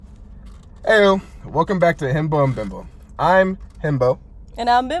Heyo, welcome back to Himbo and Bimbo. I'm Himbo. And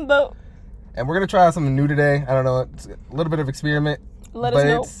I'm Bimbo. And we're going to try out something new today. I don't know, it's a little bit of experiment. Let us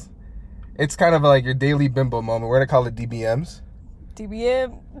know. It's kind of like your daily Bimbo moment. We're going to call it DBMs.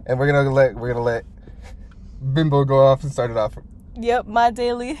 DBM. And we're gonna let Bimbo go off and start it off. Yep, my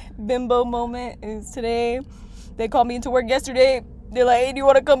daily Bimbo moment is today. They called me into work yesterday. They're like, hey, do you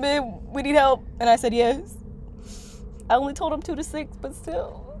want to come in? We need help. And I said yes. I only told them 2 to 6, but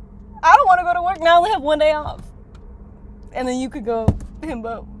still. I don't want to go to work now. I only have 1 day off. And then you could go,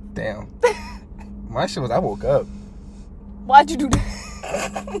 Himbo. Damn. My shit was, I woke up. Why'd you do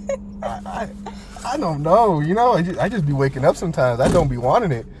that? I don't know. You know, I just be waking up sometimes. I don't be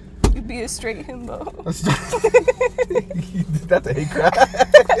wanting it. You'd be a straight Himbo. That's a hate crime.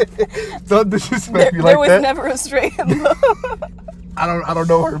 Don't disrespect me like that. There was never a straight Himbo. I don't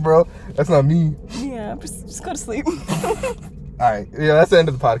know her, bro. That's not me. Yeah, just go to sleep. Alright, yeah, that's the end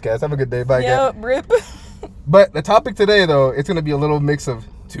of the podcast. Have a good day. Bye, yeah, rip. But the topic today, though, it's going to be a little mix of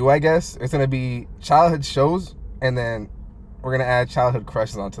two, I guess. It's going to be childhood shows, and then we're going to add childhood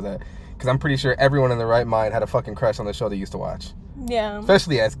crushes onto that. Because I'm pretty sure everyone in their right mind had a fucking crush on the show they used to watch. Yeah.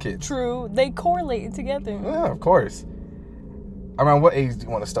 Especially as kids. True. They correlate together. Yeah, of course. Around what age do you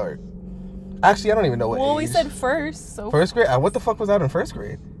want to start? Actually, I don't even know what age. Well, we said first, so... First grade? What the fuck was out in first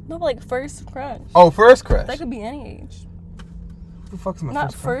grade? No, but like first crush. Oh, first crush. That could be any age. What the fuck's my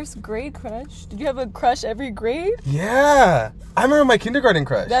Not first first grade crush. Did you have a crush every grade? Yeah. I remember my kindergarten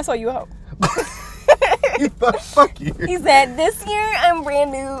crush. That's why you hope. Fuck you. He said, this year I'm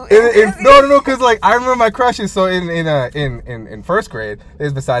brand new. No, because like I remember my crushes. So in first grade,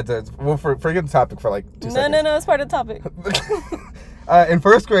 is besides forget the topic for like 2 seconds. No, it's part of the topic. In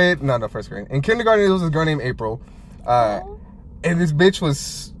first grade, not first grade. In kindergarten, there was this girl named April, and this bitch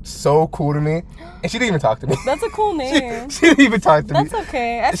was so cool to me, and she didn't even talk to me. That's a cool name. She didn't even talk to me. That's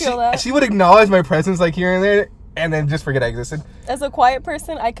okay. I feel that. She would acknowledge my presence like here and there, and then just forget I existed. As a quiet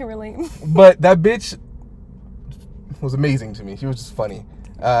person, I can relate. But that bitch was amazing to me. She was just funny.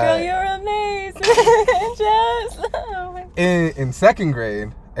 Girl, you're amazing. In second grade,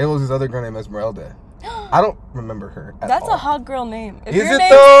 it was this other girl named Esmeralda. I don't remember her at That's all. a hot girl name. If Is your it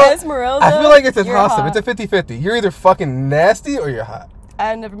name's though? Esmeralda, I feel like it's a toss-up. hot. It's a 50-50. You're either fucking nasty or you're hot.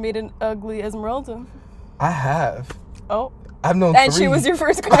 I've never made an ugly Esmeralda. I have. Oh. I've known And 3. she was your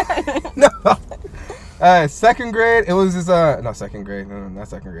first crush. No. Second grade, it was this, no, second grade. No, not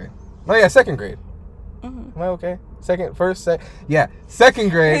second grade. Oh, yeah, second grade. Mm-hmm. Am I okay? Second grade.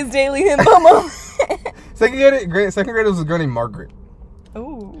 His daily Himbo moment. Second grade, it was a girl named Margaret.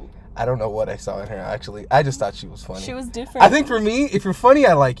 Ooh. I don't know what I saw in her, actually. I just thought she was funny. She was different. I think for me, if you're funny,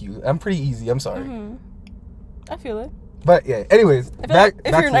 I like you. I'm pretty easy. I'm sorry. Mm-hmm. I feel it. But, yeah. Anyways, if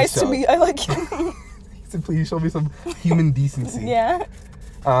you're nice to me, I like you. So please show me some human decency. Yeah.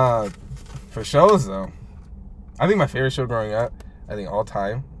 For shows, though, I think my favorite show growing up, I think all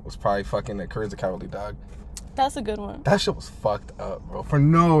time, was probably fucking Courage the Cowardly Dog. That's a good one. That shit was fucked up, bro, for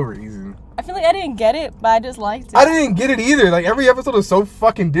no reason. I feel like I didn't get it, but I just liked it. I didn't get it either. Like, every episode was so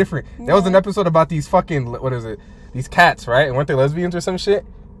fucking different. Yeah. There was an episode about these fucking, these cats, right? And weren't they lesbians or some shit?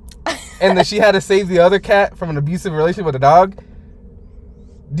 And then she had to save the other cat from an abusive relationship with a dog.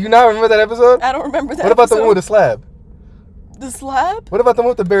 Do you not remember that episode? I don't remember that What about the one with the slab? The slab? What about the one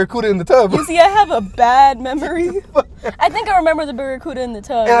with the barracuda in the tub? You see, I have a bad memory. I think I remember the barracuda in the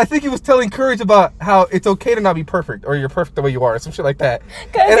tub. And I think he was telling Courage about how it's okay to not be perfect, or you're perfect the way you are, or some shit like that.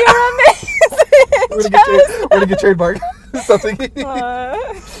 Because you're We're amazing. gonna get trademark. Something.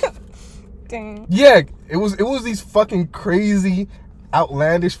 Dang. Yeah, it was these fucking crazy,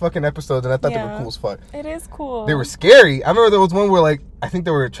 outlandish fucking episodes, and I thought they were cool as fuck. It is cool. They were scary. I remember there was one where, like, I think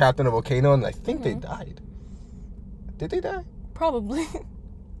they were trapped in a volcano, and I think they died. Did they die? Probably.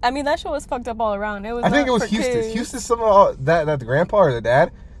 I mean, that show was fucked up all around. I think it was Houston. Kids. Houston, somehow, that the grandpa or the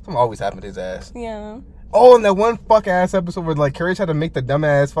dad, something always happened to his ass. Yeah. Oh, and that one fuck ass episode where, like, Courage had to make the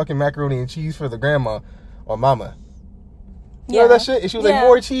dumbass fucking macaroni and cheese for the grandma or mama. You know that shit? And she was like,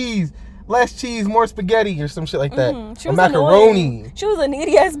 more cheese, less cheese, more spaghetti, or some shit like that. Mm-hmm. She or was macaroni. Annoying. She was a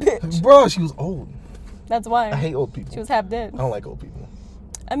needy ass bitch. Bro, she was old. That's why. I hate old people. She was half dead. I don't like old people.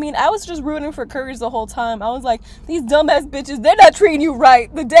 I mean, I was just rooting for Courage the whole time. I was like, these dumbass bitches, they're not treating you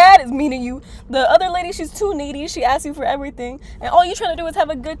right. The dad is mean to you. The other lady, she's too needy. She asks you for everything. And all you trying to do is have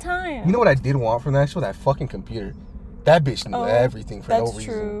a good time. You know what I did want from that show? That fucking computer. That bitch knew everything for no reason. That's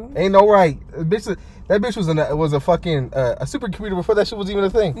true. Ain't no right. That bitch was a fucking a supercomputer before that shit was even a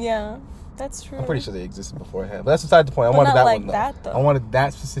thing. Yeah, that's true. I'm pretty sure they existed beforehand. But that's beside the point. I wanted that one, though. I wanted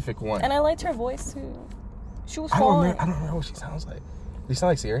that specific one. And I liked her voice, too. She was I fun. don't remember what she sounds like. Does she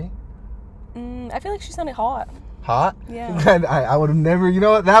sound like Siri? I feel like she sounded hot. Hot? Yeah. I would have never, you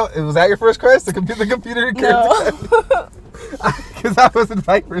know what, was that your first crush? The computer No. Because I wasn't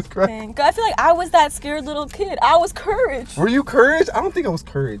my first crush. Dang. I feel like I was that scared little kid. I was Courage. Were you Courage? I don't think I was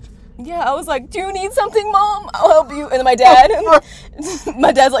Courage. Yeah, I was like, do you need something, Mom? I'll help you. And then my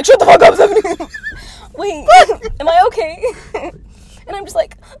dad's like, shut the fuck up, 17. Wait, am I okay? And I'm just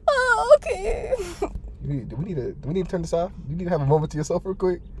like, oh, okay. Do we need to turn this off? You need to have a moment to yourself real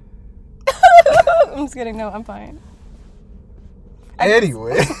quick. I'm just kidding. No, I'm fine.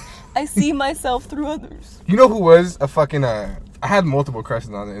 Anyway. I see myself through others. You know who was a fucking, I had multiple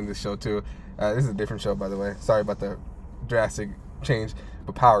crushes on in this show, too. This is a different show, by the way. Sorry about the drastic change.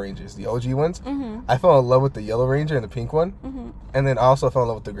 But Power Rangers, the OG ones. Mm-hmm. I fell in love with the Yellow Ranger and the Pink one. Mm-hmm. And then I also fell in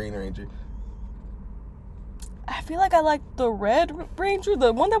love with the Green Ranger. I feel like I liked the Red Ranger,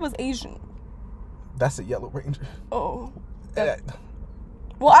 the one that was Asian. That's the Yellow Ranger. Oh.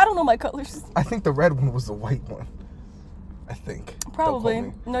 Well, I don't know my colors. I think the red one was the white one. I think.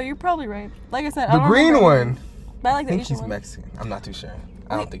 Probably. No, you're probably right. Like I said, the green one. But I like the I think Asian he's one. Mexican. I'm not too sure.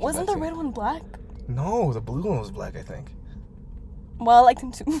 I don't think he's Wasn't Mexican. the red one black? No, the blue one was black, I think. Well, I liked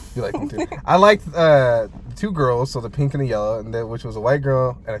him too. You liked him too. I liked two girls, so the pink and the yellow, and then, which was a white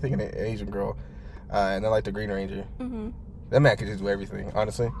girl and I think an Asian girl. And I liked the Green Ranger. Mm-hmm. That man could just do everything,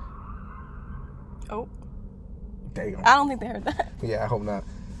 honestly. Oh. Damn. I don't think they heard that. Yeah, I hope not.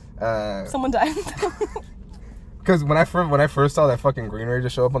 Someone died. Because when I first saw that fucking Green Ranger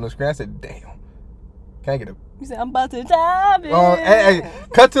show up on the screen, I said, damn. Can I get a... You said, I'm about to dive in. Oh, hey,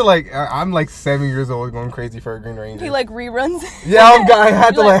 cut to like, I'm like 7 years old going crazy for a Green Ranger. He like reruns. Yeah, I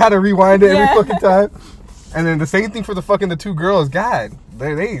had to rewind it every fucking time. And then the same thing for the two girls. God,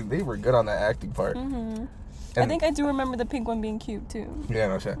 they were good on that acting part. Mm-hmm. I think I do remember the pink one being cute too. Yeah,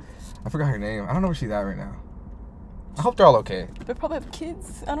 no shit. I forgot her name. I don't know where she's at right now. I hope they're all okay. They probably have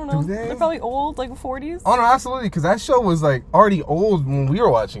kids. I don't know. Do they? They're probably old, like 40s. Oh no, absolutely, because that show was like already old when we were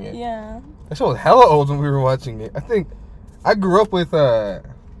watching it. Yeah. That show was hella old when we were watching it. I think I grew up with the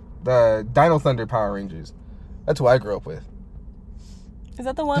Dino Thunder Power Rangers. That's who I grew up with. Is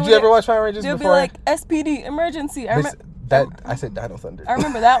that the one? Did you ever watch Power Rangers before? They'll be like SPD emergency. I said Dino Thunder. I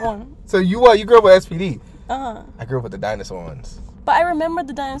remember that one. So you grew up with SPD? Uh-huh. I grew up with the dinosaur ones. But I remember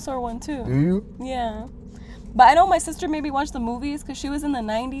the dinosaur one too. Do you? Yeah. But I know my sister maybe watched the movies because she was in the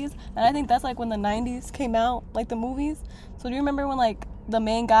 90s. And I think that's like when the 90s came out, like the movies. So do you remember when like the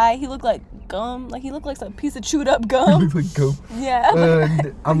main guy, he looked like gum? Like he looked like a piece of chewed up gum. He looked like gum. Yeah.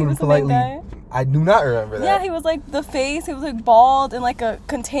 I'm going to politely... I do not remember that. Yeah, he was like the face. He was like bald in like a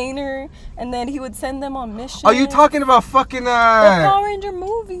container. And then he would send them on missions. Are you talking about fucking... the Power Ranger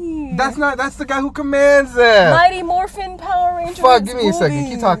movie. That's the guy who commands them. Mighty Morphin Power Rangers. Fuck, give me a second.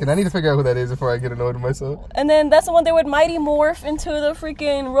 Keep talking. I need to figure out who that is before I get annoyed with myself. And then that's the one they would mighty morph into the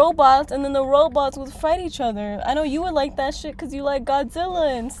freaking robots, and then the robots would fight each other. I know you would like that shit because you like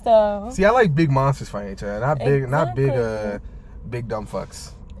Godzilla and stuff. See, I like big monsters fighting each other, not big dumb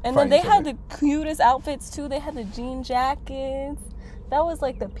fucks. And then they had the cutest outfits too. They had the jean jackets. That was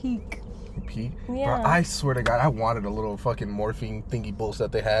like the peak. Peak? Yeah. Bro, I swear to God, I wanted a little fucking morphine thingy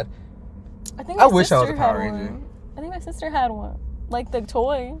bullshit they had. I wish I was a Power Ranger. I think my sister had one. Like the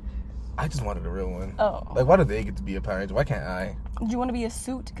toy. I just wanted a real one. Oh. Like, why do they get to be a Power Ranger? Why can't I? Do you want to be a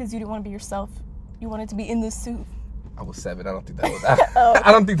suit? Because you didn't want to be yourself. You wanted to be in the suit. I was 7. I don't think that was...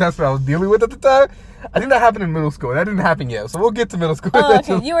 I don't think that's what I was dealing with at the time. I think that happened in middle school. That didn't happen yet. So we'll get to middle school. Oh,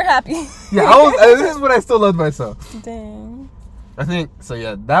 okay. You were happy. Yeah, this is when I still loved myself. Dang. I think... So,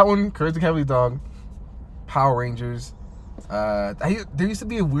 yeah, that one, Courage the Cowardly Dog, Power Rangers. There used to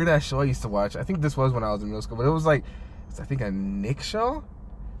be a weird-ass show I used to watch. I think this was when I was in middle school. But it was like... I think a Nick show?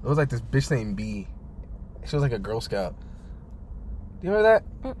 It was like this bitch named B. She was like a Girl Scout. Do you remember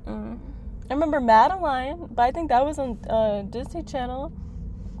that? Mm-mm. I remember Madeline, but I think that was on Disney Channel.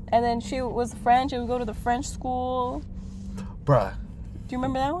 And then she was French. She would go to the French school. Bruh. Do you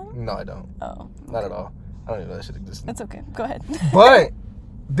remember that one? No, I don't. Oh. Not at all. I don't even know that shit existed. It's okay. Go ahead. But,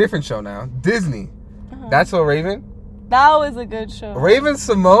 different show now. Disney. Uh-huh. That's So Raven. That was a good show. Raven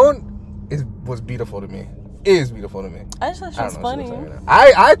Simone was beautiful to me. Is beautiful to me. I just thought she was funny.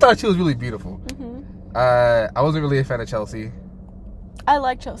 I thought she was really beautiful. Mm-hmm. I wasn't really a fan of Chelsea. I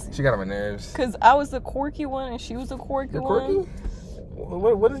like Chelsea. She got on my nerves. Because I was the quirky one and she was the quirky You're one. Quirky?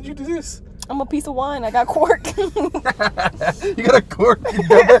 What did you do this? I'm a piece of wine. I got quirk. You got a quirk?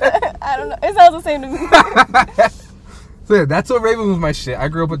 I don't know. It sounds the same to me. So yeah, That's What Raven was my shit. I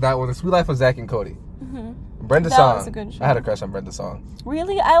grew up with that one. The Sweet Life of Zach and Cody. Mm-hmm. Brenda Song. Was a good show. I had a crush on Brenda Song.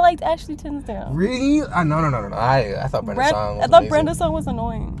 Really? I liked Ashley Tinsdale. Really? No. I thought Brenda Song was I thought amazing. Brenda Song was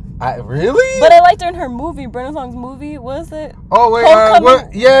annoying. Really? But I liked her in her movie, Brenda Song's movie. Was it? Oh wait,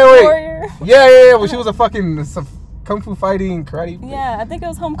 Homecoming Warrior. Yeah. When she was a fucking kung fu fighting karate. Yeah, I think it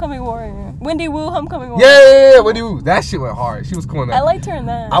was Homecoming Warrior. Wendy Wu, Homecoming Warrior. Yeah. Wendy Wu. That shit went hard. She was cool in that. I liked her in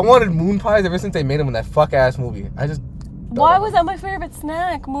that. I wanted moon pies ever since they made them in that fuck ass movie. I just. Why was that my favorite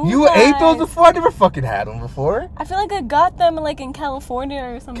snack? Moon You pies. ate those before? I never fucking had them before. I feel like I got them like in California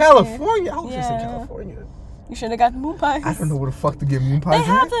or something. California? I was just in California. You should have got the moon pies. I don't know where the fuck to get moon pies. They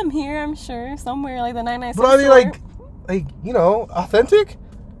have them here, I'm sure, somewhere like the 996. But are they like you know, authentic?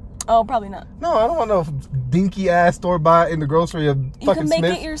 Oh, probably not. No, I don't want no dinky ass store bought in the grocery of fucking You can make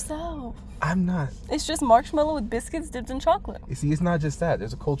Smith's. it yourself. I'm not. It's just marshmallow with biscuits dipped in chocolate. You see, it's not just that.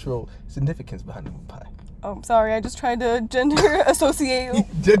 There's a cultural significance behind the moon pie. Oh, I'm sorry. I just tried to gender associate.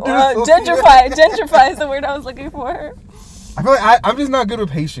 Gentrify. Gentrify is the word I was looking for. I feel like I'm just not good with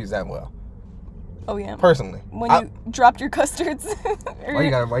pastries that well. Oh yeah. Personally. When you dropped your custards Why you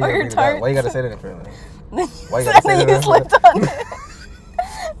gotta say that in front of me? Why you gotta say that? You slipped on it.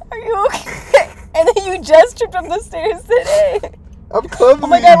 Are you okay? And then you just tripped up the stairs today. I'm clumsy. Oh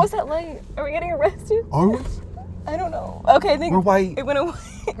my god, what's that light? Are we getting arrested? Are we? I don't know. Okay, I think we're white. It went away.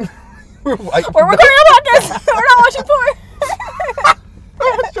 We're white. We're recording a podcast. We're not watching porn.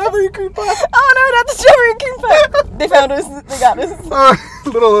 Strawberry cream pie. Oh no, not the strawberry cream pie. They found us. They got us.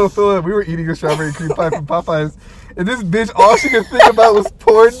 Little Philip, we were eating a strawberry cream pie from Popeyes, and this bitch, all she could think about was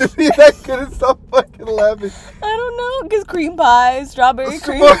porn to me, and I couldn't stop fucking laughing. I don't know, because cream pie, strawberry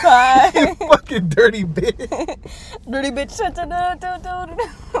cream pie. You fucking dirty bitch. Dirty bitch.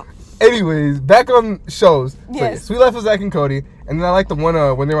 Anyways, back on shows. Yes. So, Sweet Life of Zach and Cody, and then I like the one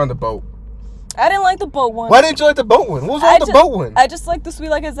when they were on the boat. I didn't like the boat one. Why didn't you like the boat one? What was wrong with the boat one? I just like the Sweet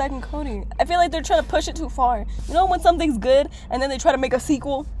Like a Zack and Cody. I feel like they're trying to push it too far. You know when something's good and then they try to make a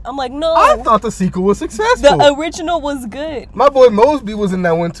sequel? I'm like, no. I thought the sequel was successful. The original was good. My boy Mosby was in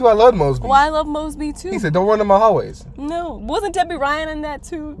that one too. I love Mosby. Well, I love Mosby too. He said, "Don't run in my hallways." No, wasn't Debbie Ryan in that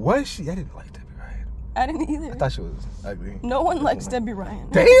too? Was she? I didn't like Debbie Ryan. I didn't either. I thought she was ugly. No one likes Debbie Ryan.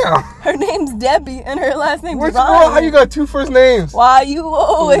 Damn. Her name's Debbie and her last name's What's Ryan. wrong? How you got two first names? Why you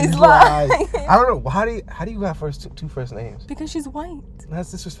always lie? I don't know. How do you got two first names? Because she's white. That's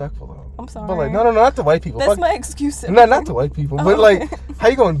disrespectful though. I'm sorry. But like, no, not to white people. That's my excuse. Not to white people. But like, how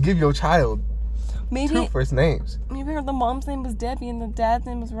you gonna give your child two first names? Maybe the mom's name was Debbie and the dad's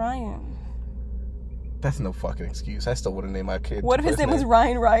name was Ryan. That's no fucking excuse. I still wouldn't name my kid. What if his name was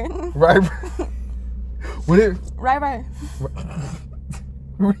Ryan? Right. What if? Right.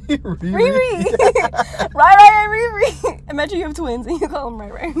 Riri. Right, Riri. Imagine you have twins and you call them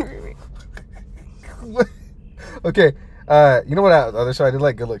Right, and Riri. Okay. You know what other show I did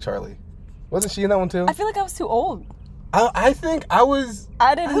like? Good Luck Charlie. Wasn't she in that one too? I feel like I was too old. I think I was.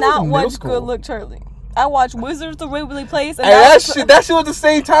 I did not watch Good Luck Charlie. I watched Wizards of Waverly Place. And that shit was the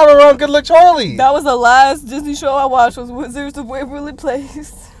same time around Good Luck Charlie. That was the last Disney show I watched was Wizards of Waverly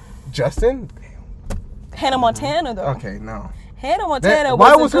Place. Justin? Hannah Montana, though. Okay, no. Hannah Montana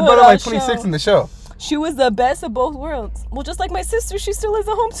why was her brother like 26 in the show? She was the best of both worlds. Well, just like my sister, she still lives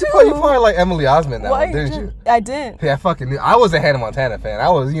at home, too. You probably like Emily Osment that one, didn't you? I did. Yeah, I fucking knew. I was a Hannah Montana fan. I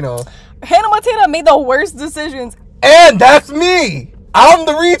was, Hannah Montana made the worst decisions. And that's me. I'm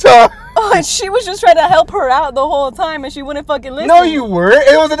the retard. Oh, and she was just trying to help her out the whole time, and she wouldn't fucking listen. No, you weren't.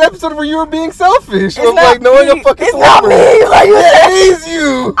 It was an episode where you were being selfish. It's not like knowing a fucking It's not me. Like, it is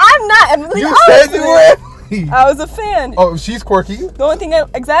you. I'm not Emily. You said you were Emily. I was a fan. Oh, she's quirky. The only thing,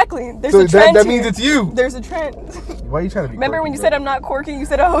 exactly. There's so a trend. That means it's you. There's a trend. Why are you trying to be? Remember quirky, when you said I'm not quirky? You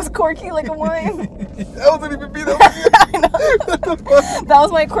said I was quirky like a wine. That wasn't even me. That was you. I know. That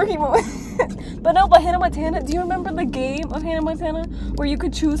was my quirky moment. But Hannah Montana. Do you remember the game of Hannah Montana where you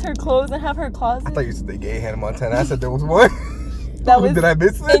could choose her clothes and have her closet? I thought you said they gay Hannah Montana. I said there was one. Did I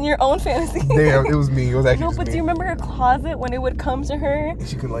miss it? In your own fantasy. Damn, it was me. It was actually No, but me. Do you remember her closet when it would come to her? And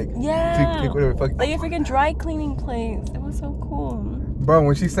she could like pick whatever fuck. Like a freaking dry cleaning place. It was so cool. Bro,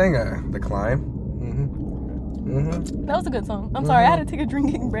 when she sang The Climb. That was a good song. I'm sorry, I had to take a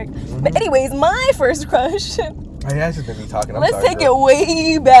drinking break. But anyways, my first crush. Oh, yeah, that's just been me talking. Let's take it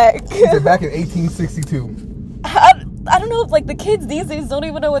way back. Back in 1862. I don't know if like the kids these days don't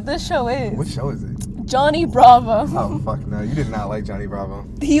even know what this show is. What show is it? Johnny Bravo. Oh, fuck no. You did not like Johnny Bravo.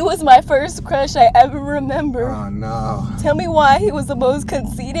 He was my first crush I ever remember. Oh, no. Tell me why he was the most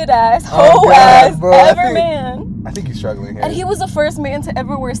conceited ass, Oh, hoe-ass bro, ever man. I think he's struggling here. And he was the first man to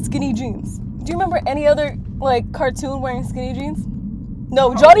ever wear skinny jeans. Do you remember any other, like, cartoon wearing skinny jeans?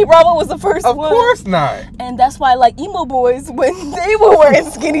 No, Johnny Bravo was the first one. Of course not. And that's why, like, emo boys, when they were wearing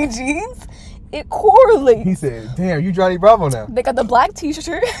skinny jeans, it correlates. He said, damn, you Johnny Bravo now. They got the black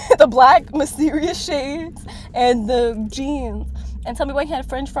t-shirt, the black mysterious shades, and the jeans. and tell me why he had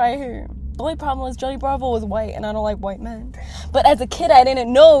French fry hair. The only problem was Johnny Bravo was white, and I don't like white men. But as a kid, I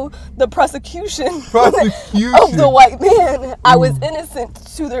didn't know the prosecution of the white man. I was innocent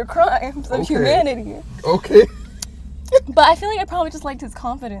to their crimes of humanity. Okay. But I feel like I probably just liked his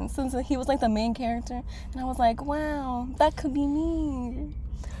confidence since he was like the main character. And I was like, wow, that could be me.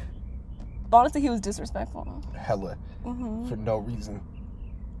 But honestly, he was disrespectful. Hella. For no reason.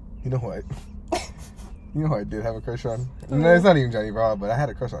 You know what? You know who I did have a crush on? No, it's not even Johnny Bravo, but I had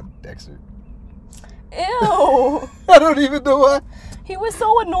a crush on Dexter. Ew. I don't even know why. He was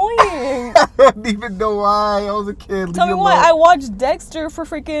so annoying. I don't even know why. I was a kid. Tell me why. I watched Dexter for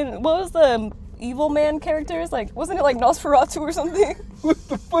freaking... What was the evil man characters? Like, wasn't it like Nosferatu or something? What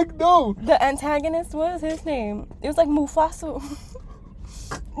the fuck? No. The antagonist, what was his name? It was like Mufasu.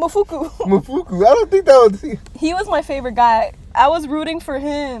 Mofuku. Mofuku. I don't think that was... He was my favorite guy. I was rooting for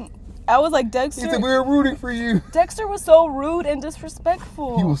him. I was like, Dexter. He said, we were rooting for you. Dexter was so rude and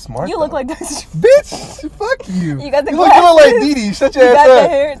disrespectful. He was smart. You look like Dexter. Bitch, fuck you. You got the you glasses. look like Dee Dee. Shut your ass up. You got up. the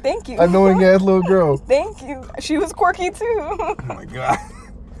hair. Thank you. Annoying ass little girl. Thank you. She was quirky too. Oh my god.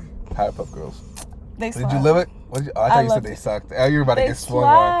 Powerpuff Girls. They slapped. Did you live it? I thought you said they sucked. Oh, you're about to get swung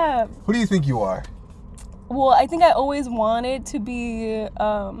on. Who do you think you are? Well, I think I always wanted to be...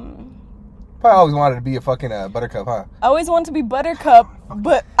 Probably always wanted to be a fucking Buttercup, huh? I always wanted to be Buttercup,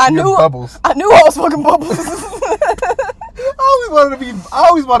 but I knew Bubbles. I knew I was fucking Bubbles. I always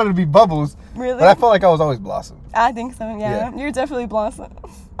wanted to be Bubbles. Really? But I felt like I was always Blossom. I think so. Yeah. You're definitely Blossom.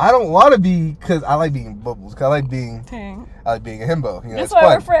 I don't want to be because I like being Bubbles. Because I like being a himbo. You know, that's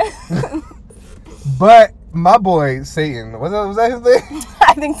why we're friends. But my boy Satan, was that his name?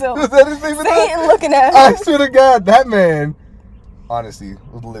 I think so. Was that his name? Satan looking at him. I swear to God, that man. Honestly,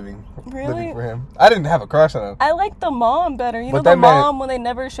 was living for him. I didn't have a crush on him. I like the mom better. You know the mom when they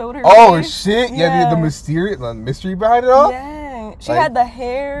never showed her face? Shit! Yeah, the mystery behind it all. Yeah, she had the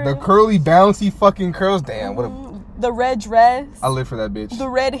hair, the curly, bouncy fucking curls. Damn, what the red dress. I live for that bitch. The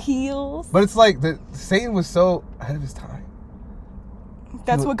red heels. But it's like Satan was so ahead of his time.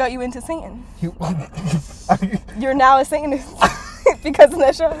 That's what got you into Satan. You're now a Satanist because of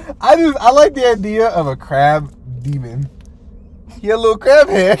that show. I like the idea of a crab demon. He had a little crab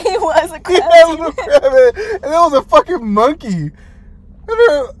hair. He was a crab. He had a little crab hair. And there was a fucking monkey.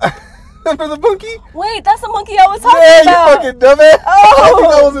 Remember the monkey? Wait, that's the monkey I was talking about. You fucking dumbass. I don't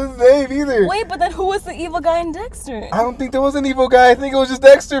think that was his name either. Wait, but then who was the evil guy in Dexter? I don't think there was an evil guy. I think it was just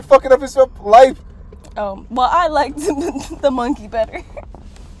Dexter fucking up his life. Oh, well, I liked the monkey better.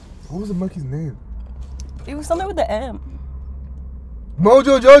 What was the monkey's name? It was something with the M.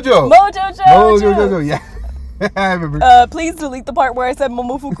 Mojo Jojo. Mojo Jojo, yeah. I remember. Please delete the part where I said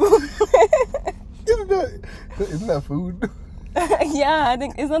Momofuku. Isn't that food? Yeah, I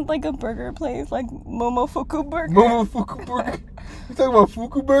think isn't like a burger place like Momofuku Burger. Momofuku Burger. You talking about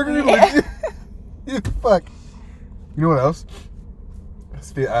Fuku Burger? Yeah. Fuck. You know what else?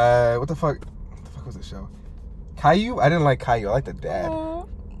 What the fuck was the show? Caillou? I didn't like Caillou. I liked the dad.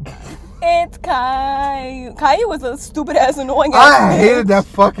 It's Caillou. Caillou was a stupid ass annoying I hated that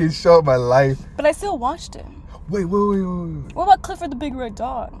fucking show in my life. But I still watched it. Wait. What about Clifford the Big Red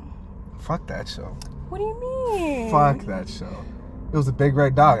Dog? Fuck that show. What do you mean? Fuck that show. It was a big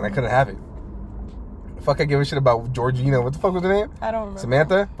red dog and I couldn't have it. Fuck, I give a shit about Georgina. What the fuck was her name? I don't remember.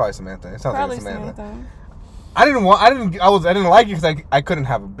 Samantha? Probably Samantha. It sounds Probably like Samantha. Samantha. I didn't like it because I couldn't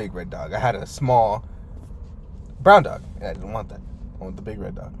have a big red dog. I had a small brown dog. And I didn't want that. I want the big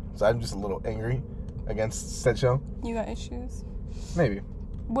red dog. So I'm just a little angry against said show. You got issues? Maybe.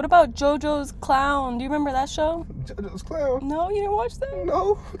 What about JoJo's Clown? Do you remember that show? JoJo's Clown? No, you didn't watch that?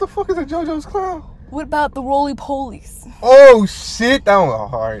 No. What the fuck is a JoJo's Clown? What about the Roly Polies? Oh shit, that one was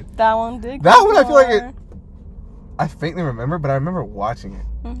hard. That one did. That one I feel like I faintly remember, but I remember watching it.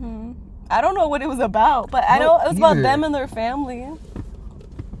 I don't know what it was about, but I know it was about them and their family.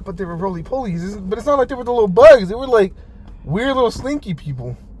 But they were roly polies. But it's not like they were the little bugs. They were like weird little slinky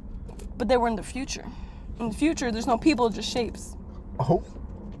people. But they were in the future. In the future, there's no people, just shapes. Oh.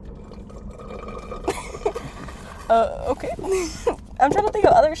 Okay. I'm trying to think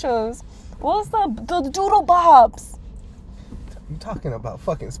of other shows. What was the Doodle Bobs? You talking about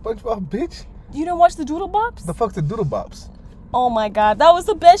fucking SpongeBob, bitch? You didn't watch the Doodle Bobs? The fuck's the Doodle Bops? Oh my god, that was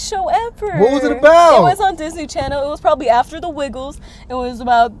the best show ever. What was it about? It was on Disney Channel. It was probably after the Wiggles. It was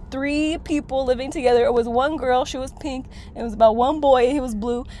about 3 people living together. It was one girl, she was pink. It was about one boy, he was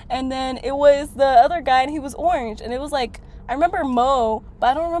blue. And then it was the other guy and he was orange. And it was like, I remember Mo, but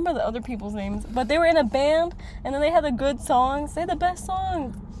I don't remember the other people's names. But they were in a band and then they had the good songs. They had the best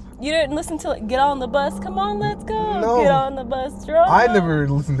songs. You didn't listen to Get On the Bus? Come on, let's go. No. Get on the bus. Strong. I never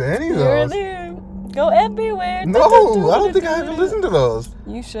listened to any of those. Really? Go everywhere. No, I don't think I ever listened to those.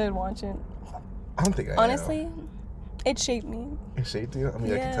 You should watch it. I don't think I Honestly, it shaped me. It shaped you? I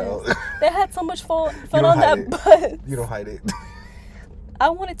mean, I can tell. They had so much fun don't on hide that it. bus. You don't hide it. I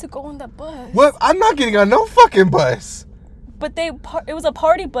wanted to go on that bus. What? I'm not getting on no fucking bus. But it was a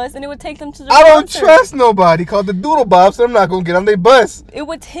party bus, and it would take them to their I don't concert. trust nobody called the Doodle Bob, so I'm not going to get on their bus. It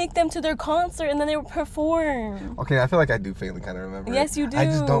would take them to their concert, and then they would perform. Okay, I feel like I do faintly kind of remember. Yes, you do. I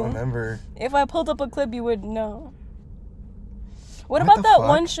just don't remember. If I pulled up a clip, you would know. What What about the that fuck?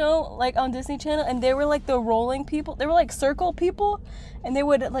 one show, like, on Disney Channel, and they were, like, the rolling people? They were, like, circle people, and they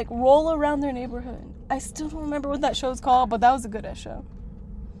would, like, roll around their neighborhood. I still don't remember what that show's called, but that was a good-ass show.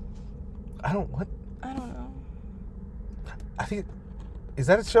 I don't know. I think... Is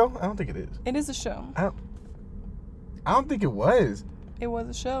that a show? I don't think it is. It is a show. I don't think it was. It was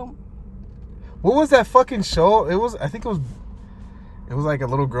a show. What was that fucking show? I think it was like a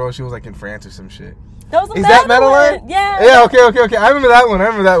little girl. She was like in France or some shit. That was a Is that Madeline? Madeline? Yeah. Yeah, okay. I remember that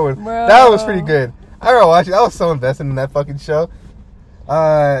one. Bro. That was pretty good. I remember watching. I was so invested in that fucking show.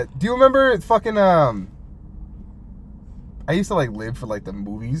 Do you remember fucking I used to like live for like the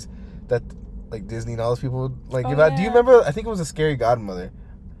movies that like Disney and all those people would like give out. Do you Yeah. remember? I think it was a Scary Godmother,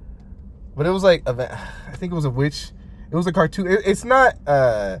 but it was like I think it was a witch. It was a cartoon. It's not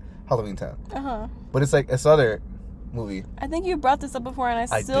Halloween Town, but it's like this other movie. I think you brought this up before, and I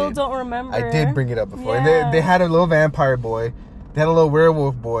I still did. don't remember. I did bring it up before. Yeah. And they had a little vampire boy. They had a little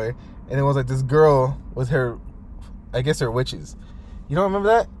werewolf boy. And it was like this girl with her, I guess her witches. You don't remember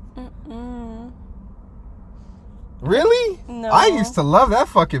that? Mm-mm. Really? No. I used to love that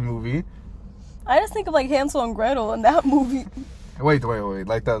fucking movie. I just think of like Hansel and Gretel in that movie. Wait.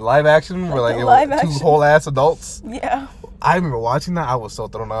 Like the live action where like the it live was two action. whole ass adults. Yeah. I remember watching that. I was so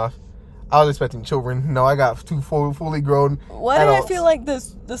thrown off. I was expecting children. No, I got two fully grown Why did adults. I feel like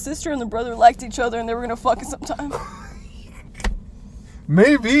the sister and the brother liked each other and they were gonna fuck sometime?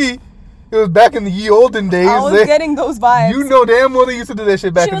 Maybe. It was back in the ye olden days. I was getting those vibes. You know damn well they used to do that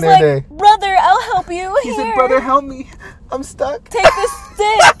shit back she in was their like, day. brother, I'll help you. He Here. said, brother, help me. I'm stuck. Take this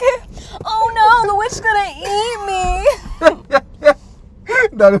stick. Oh no, the witch's gonna eat me.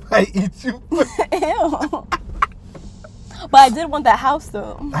 Not if I eat you. Ew. But I did want that house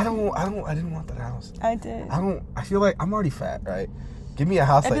though. I didn't want that house. I did. I feel like I'm already fat, right? Give me a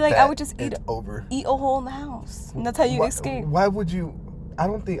house I'd like be like, that. I would just it's over. eat a hole in the house. And that's how you escape. Why would you? I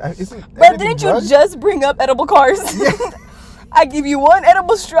don't think. Isn't But everything didn't you drugged? just bring up edible cars? Yeah. I give you one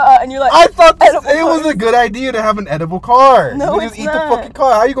edible straw and you're like, I thought edible it was cars. a good idea to have an edible car. No, you it's just eat not. the fucking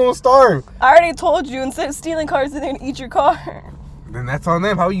car. How you gonna starve? I already told you, instead of stealing cars, they're gonna eat your car. Then that's on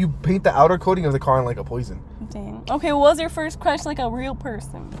them. How you paint the outer coating of the car in like a poison? Dang. Okay, was your first crush like a real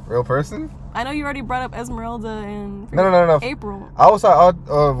person? Real person? I know you already brought up Esmeralda and No. April. I was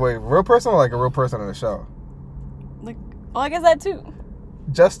wait, real person or like a real person on the show? Like, oh, I guess that too.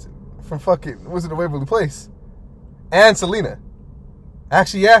 Justin from fucking Wizard of Waverly Place, and Selena.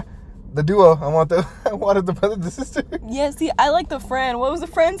 Actually, yeah, the duo. I wanted the brother, the sister. Yeah, see, I like the friend. What was the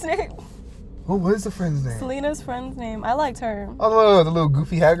friend's name? What is the friend's name? Selena's friend's name. I liked her. Oh, the little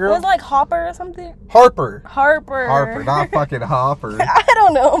goofy hat girl. Was it like Hopper or something? Harper, not fucking Hopper. I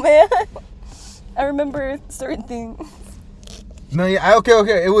don't know, man. I remember certain things. No, yeah,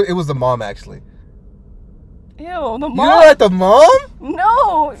 okay. It was the mom actually. Ew, the mom. You know like the mom?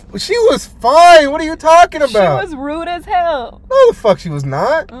 No, She was fine. What are you talking she about? was rude as hell. No, the fuck she was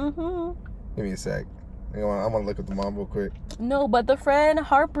not. Mm-hmm. Give me a sec. I want to look at the mom real quick. No, but the friend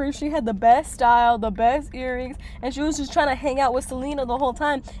Harper, she had the best style, the best earrings, and she was just trying to hang out with Selena the whole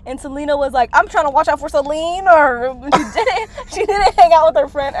time. And Selena was like, "I'm trying to watch out for Selena." Or she didn't hang out with her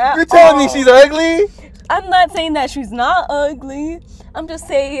friend at all. You're telling me she's ugly? I'm not saying that she's not ugly. I'm just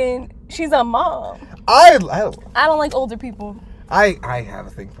saying she's a mom. I don't like older people. I have a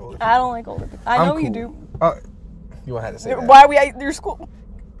thing for older people. I don't like older people. I know I'm you cool. do. You had to say that. Why are we at your school?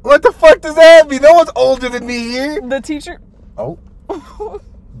 What the fuck does that mean? No one's older than me here. The teacher. Oh.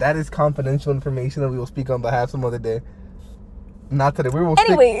 That is confidential information that we will speak on behalf some other day. Not today. We will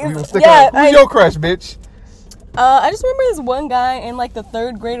stick yeah, on. Who's your crush, bitch? I just remember this one guy in like the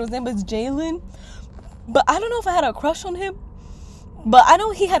 3rd grade. His name was Jalen. But I don't know if I had a crush on him. But I know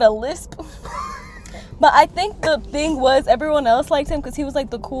he had a lisp. But I think the thing was everyone else liked him because he was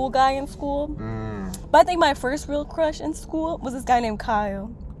like the cool guy in school. But I think my first real crush in school was this guy named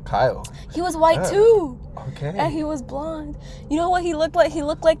Kyle. Kyle. He was white too. Okay. And he was blonde. You know what he looked like? He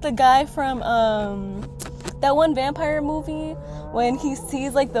looked like the guy from that one vampire movie when he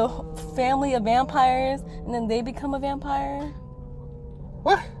sees like the family of vampires and then they become a vampire.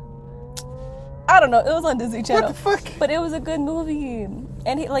 What? I don't know. It was on Disney Channel. What the fuck? But it was a good movie.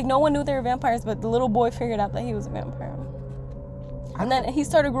 And he, like, no one knew they were vampires, but the little boy figured out that he was a vampire. And then he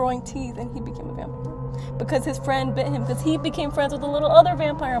started growing teeth, and he became a vampire. Because his friend bit him, because he became friends with a little other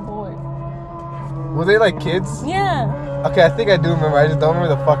vampire boy. Were they like kids? Yeah. Okay, I think I do remember. I just don't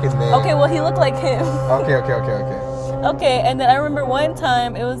remember the fucking name. Okay, well, he looked like him. Okay. Okay, and then I remember one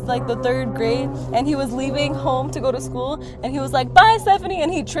time, it was like the 3rd grade, and he was leaving home to go to school, and he was like, bye, Stephanie,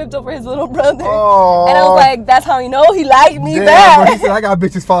 and he tripped over his little brother. Oh. And I was like, that's how you know he liked me Damn, back. Bro, he said, I got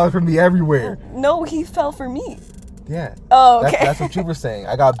bitches falling for me everywhere. No, he fell for me. Yeah. Oh, okay. That's what you were saying.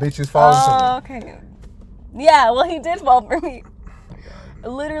 I got bitches falling for me. Okay. Yeah, well, he did fall for me. Oh my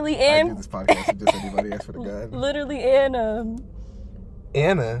God. Literally, I and... did this podcast with just anybody, I swear to God. Literally, and,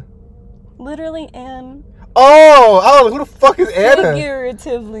 Anna? Literally, and... Oh, who the fuck is Anna?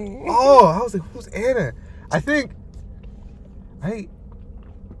 Figuratively. Oh, I was like, who's Anna? I think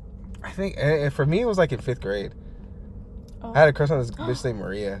for me it was like in 5th grade. Oh. I had a crush on this bitch named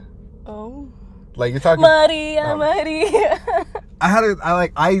Maria. Oh. Like, you're talking Maria, Maria.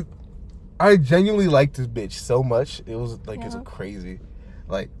 I genuinely liked this bitch so much. It was like, it's crazy.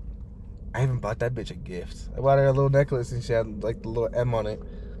 Like, I even bought that bitch a gift. I bought her a little necklace and she had like the little M on it.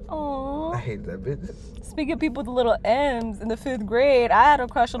 Aww. I hated that bitch. Speaking of people with the little M's, in the 5th grade, I had a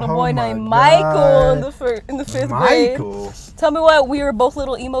crush on a Oh boy my named God. Michael in the 5th grade. Michael? Tell me what, we were both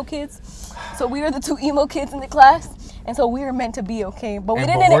little emo kids. So we were the 2 emo kids in the class. And so we were meant to be, okay? But we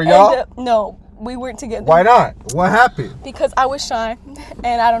didn't end up... No, we weren't together. Why not? What happened? Because I was shy.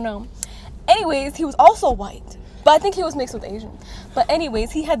 And I don't know. Anyways, he was also white. But I think he was mixed with Asian. But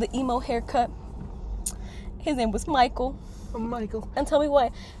anyways, he had the emo haircut. His name was Michael. Michael. And tell me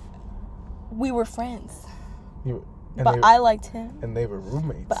what, we were friends. But I liked him. And they were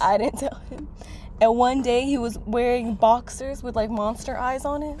roommates. But I didn't tell him. And one day he was wearing boxers with like monster eyes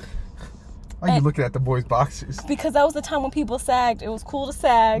on it. Why are you looking at the boys' boxers? Because that was the time when people sagged. It was cool to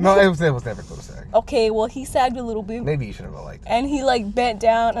sag. No, it was never cool to sag. Okay, well, he sagged a little bit. Maybe you should have liked it. And he like bent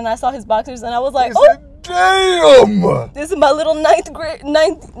down and I saw his boxers and I was like, damn! This is my little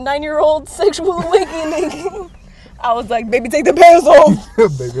 9-year-old sexual awakening. I was like, baby, take the pants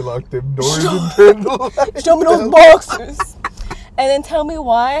off. Baby, lock them doors and turn the lights. Show me those boxers. And then tell me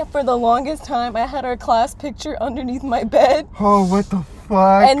why, for the longest time, I had our class picture underneath my bed. Oh, what the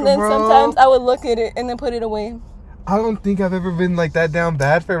fuck, And then sometimes I would look at it and then put it away. I don't think I've ever been like that down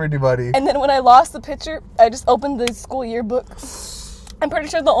bad for anybody. And then when I lost the picture, I just opened the school yearbook. I'm pretty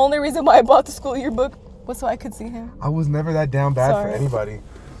sure the only reason why I bought the school yearbook was so I could see him. I was never that down bad for anybody.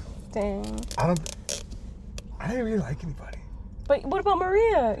 Dang. I didn't really like anybody. But what about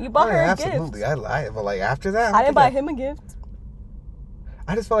Maria? You bought her a gift. Absolutely. I lied. But like after that, I didn't buy him a gift.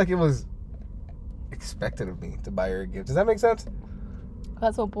 I just felt like it was expected of me to buy her a gift. Does that make sense?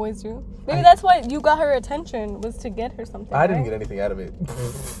 That's what boys do. Maybe that's why you got her attention, was to get her something. I didn't get anything out of it.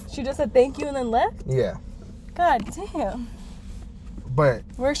 She just said thank you and then left? Yeah. God damn. But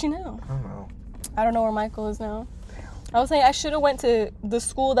where is she now? I don't know. I don't know where Michael is now. I was saying I should have went to the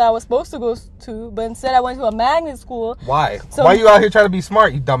school that I was supposed to go to, but instead I went to a magnet school. Why? So, why are you out here trying to be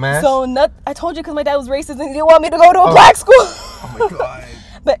smart, you dumbass? I told you because my dad was racist and he didn't want me to go to a black school. Oh my God.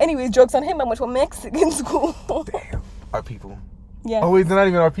 But anyways, jokes on him. I went to a Mexican school. Damn. Our people. Yeah. Oh wait, they're not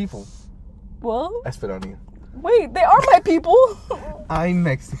even our people. Well. I spit on you. Wait, they are my people. I'm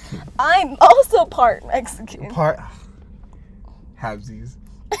Mexican. I'm also part Mexican. Part. Halvesies.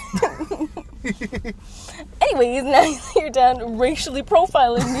 Anyways, now you're done racially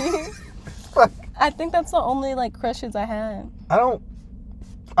profiling me. Fuck. I think that's the only like crushes I had.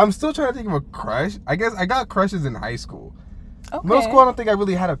 I'm still trying to think of a crush. I guess I got crushes in high school. Okay. Middle school, I don't think I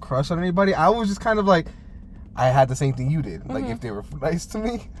really had a crush on anybody. I was just kind of like, I had the same thing you did. Like if they were nice to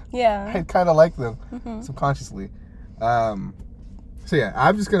me, yeah, I kind of liked them subconsciously. So yeah,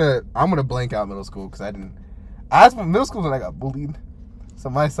 I'm gonna blank out middle school because middle school when I got bullied. So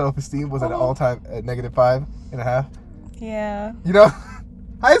my self-esteem was at an all-time -5.5. Yeah. You know?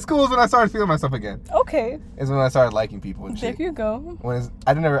 High school is when I started feeling myself again. Okay. Is when I started liking people and shit. There you go.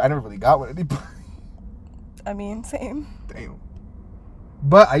 I never really got with anybody. I mean, same. Damn.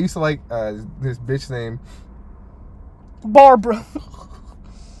 But I used to like this bitch named Barbara.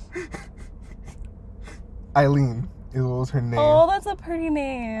 Eileen. It was her name. Oh, that's a pretty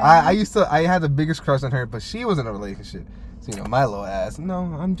name. I had the biggest crush on her, but she was in a relationship. So, my little ass,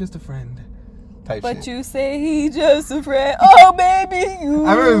 no, I'm just a friend type but shit. You say he just a friend. Oh, baby, you.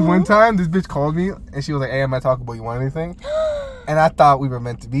 I remember one time this bitch called me and she was like, hey, am I talkable? You want anything? And I thought we were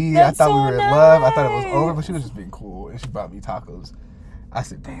meant to be. That's I thought so we were in love. I thought it was over, but she was just being cool and she brought me tacos. I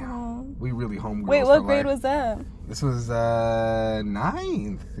said, damn, we really homegirls. Wait, what grade was that? This was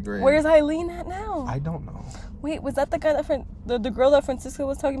 9th grade. Where's Eileen at now? I don't know. Wait, was that the guy that the girl that Francisco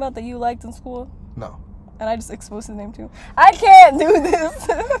was talking about that you liked in school? No. And I just exposed his name too. I can't do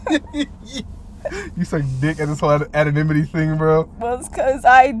this. You suck dick at this whole anonymity thing, bro. Well, it's because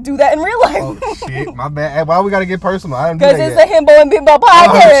I do that in real life. Oh shit, my bad. Why we gotta get personal? I don't do Because that it's yet. a Himbo and Bimbo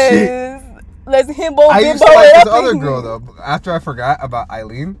podcast. Oh, Let's Himbo I Bimbo used to like it this up other in girl here. though. After I forgot about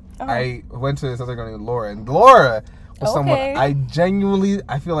Eileen, Uh-huh. I went to this other girl named Laura, and Laura was someone Okay. I genuinely,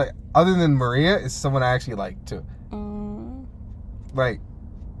 I feel like, other than Maria, is someone I actually like too. Like,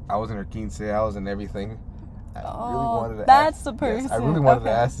 I was in her quince, I was in everything. I really wanted to that's ask, the person. Yes, I really wanted to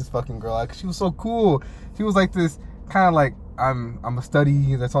Okay. ask this fucking girl out, 'cause she was so cool. She was like this kind of like, I'm a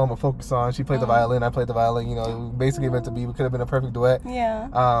study, that's all I'm gonna focus on. She played the violin, I played the violin. You know, it was basically meant to be. We could have been a perfect duet.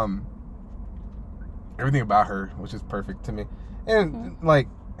 Yeah. Everything about her was just perfect to me, and like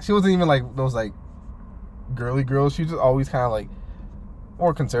she wasn't even like those like girly girls. She was just always kind of like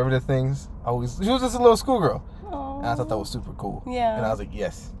more conservative things. She was just a little schoolgirl. And I thought that was super cool. Yeah. And I was like,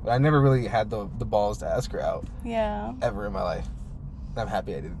 yes. But I never really had the balls to ask her out. Yeah. Ever in my life. I'm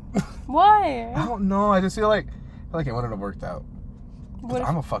happy I didn't. Why? I don't know. I just feel like it wouldn't have worked out. What if,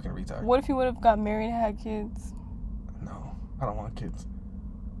 I'm a fucking retard. what if you would have got married and had kids? No. I don't want kids.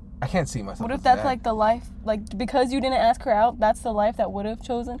 I can't see myself. What if as that's that. like the life, like because you didn't ask her out, that's the life that would have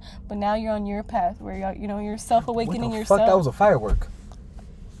chosen, but now you're on your path where you're self-awakening what the yourself. fuck? That was a firework.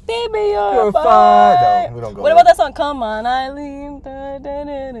 Baby, you're You're fine. fine. No, we don't go What there. about that song? Come on, Eileen. Da, da,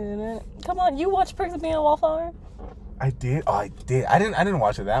 da, da, da. Come on, you watch Perks of Being a Wallflower? I did. Oh, I did. I didn't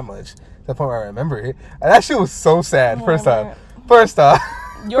watch it that much. To the point where I remember it. And that shit was so sad. First off.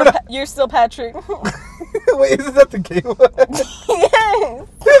 You're still Patrick. Wait, isn't that the gay one? Yes.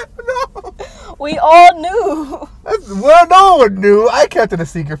 No. We all knew. Well, no one knew. I kept it a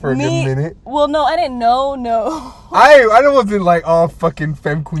secret for a good minute. Well, no, I didn't know. No. I wasn't like all fucking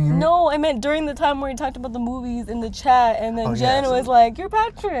femme queen. No, I meant during the time where you talked about the movies in the chat, and then Oh, Jen yeah, was like, "You're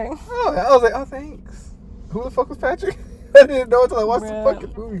Patrick." Oh, I was like, oh, thanks. Who the fuck was Patrick? I didn't know until I watched the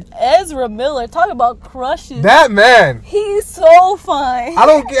fucking movie. Ezra Miller, talk about crushes. That man. He's so fine. I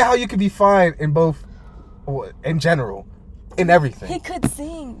don't get how you could be fine in both, in general, in everything. He could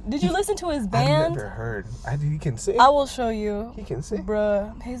sing. Did you listen to his band? I've never heard. He can sing. I will show you. He can sing.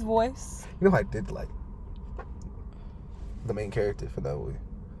 Bruh, his voice. You know who I did like? The main character for that movie.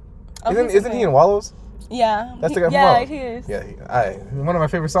 Oh, Isn't he in Wallows? Yeah. That's the guy from Yeah, Wallows. he is. Yeah, one of my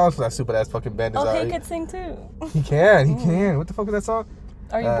favorite songs for that stupid ass fucking band is Oh, he could sing too. He can. What the fuck is that song?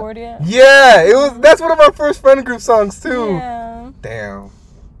 Are you bored yet? Yeah, that's one of our first friend group songs too. Yeah. Damn.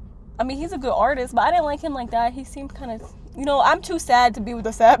 I mean, he's a good artist, but I didn't like him like that. He seemed kind of, I'm too sad to be with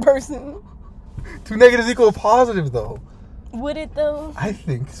a sad person. Two negatives equal positive though. Would it though? I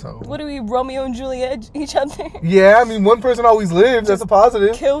think so. What do we Romeo and Juliet each other? Yeah, I mean one person always lives. That's a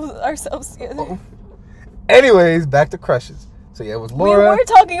positive. Kill ourselves together. Oh. Anyways, back to crushes. So yeah, it was Laura. We were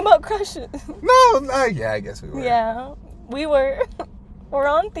talking about crushes. No, yeah, I guess we were. Yeah, we were. We're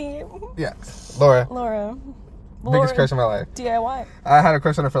on theme. Yeah, Laura. Laura. Biggest crush of my life. DIY. I had a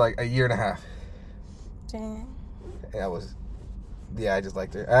crush on her for like a year and a half. Dang. And I just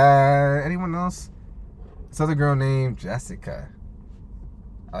liked her. Anyone else? This other girl named Jessica.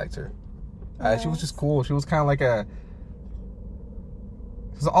 I liked her. She was just cool. She was kind of like she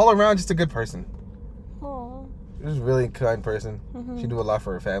was all around just a good person. Aww. She was a really kind person. Mm-hmm. She do a lot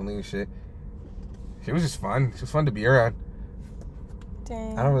for her family and shit. She was just fun. She was fun to be around.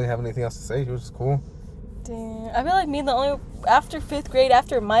 Dang. I don't really have anything else to say. She was just cool. Dang. I feel like me, after 5th grade,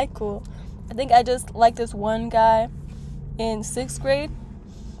 after Michael, I think I just liked this one guy in 6th grade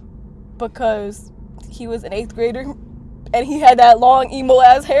because he was an 8th grader and he had that long emo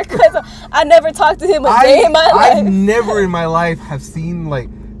ass haircut. So I never talked to him a day in my life. I never in my life have seen like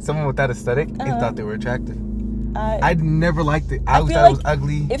someone with that aesthetic and thought they were attractive. I'd never liked it. I thought it was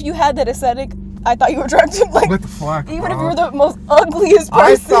ugly. If you had that aesthetic, I thought you were attractive. Like, what the fuck? Even if you were the most ugliest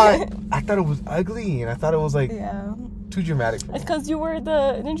person. I thought it was ugly, and I thought it was like too dramatic for me. It's because you were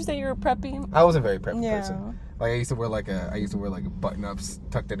didn't you say you were preppy? I was a very preppy person. Like I used to wear like button-ups,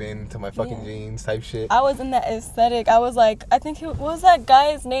 tucked it into my fucking jeans type shit. I was in that aesthetic. I was like, I think what was that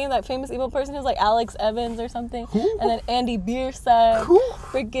guy's name? That famous emo person? He was like Alex Evans or something. Who? And then Andy Bierstadt. Who?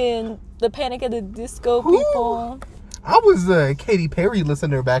 Freaking the Panic at the Disco people. I was a Katy Perry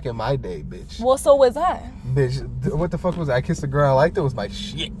listener back in my day, bitch. Well, so was I. Bitch, what the fuck was I Kissed a Girl I Liked? It was my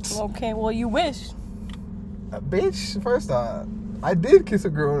shit. Okay, well, you wish. Bitch, first off, I did kiss a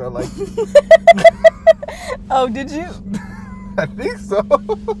girl I liked. Oh, did you? I think so.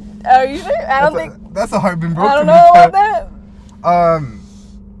 Are you sure? I don't think. That's a heart been broken. I don't know about that.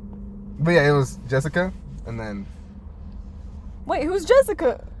 But yeah, it was Jessica, and then Wait, who's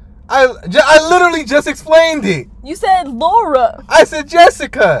Jessica? I literally just explained it. You said Laura. I said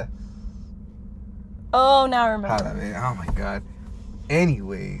Jessica. Oh, now I remember. Oh my god.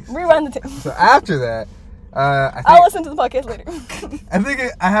 Anyways, Rewind the tape. so after that, I'll listen to the podcast later. I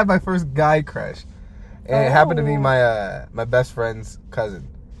think I had my first guy crush, and it happened to be my my best friend's cousin.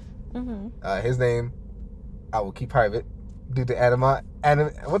 Mm-hmm. His name, I will keep private due to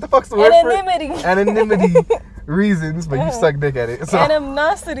what the fuck's the word for it? Anonymity reasons, but you suck dick at it. So,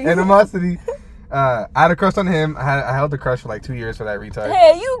 Animosity. I had a crush on him. I held a crush for like 2 years for that retard.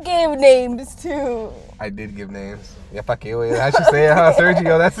 Hey, you gave names too. I did give names. Yeah, fuck it. I should say it, huh?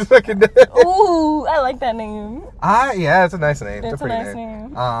 Sergio, that's his fucking name. Ooh, I like that name. Yeah, it's a nice name. It's a pretty nice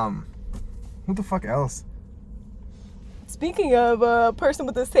name. Who the fuck else? Speaking of a person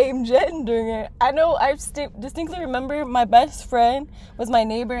with the same gender, I know I distinctly remember my best friend was my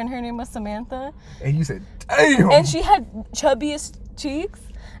neighbor and her name was Samantha. And you said, damn. And she had chubbiest cheeks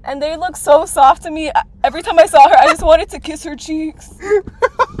and they looked so soft to me. Every time I saw her, I just wanted to kiss her cheeks.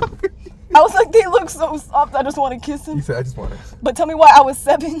 I was like, they look so soft, I just want to kiss them. You said, I just want to. But tell me why I was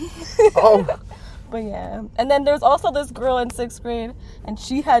 7. Oh. But yeah. And then there's also this girl in 6th grade and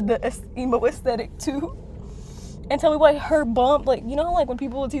she had the emo aesthetic too. And tell me why her bump, like, you know, like when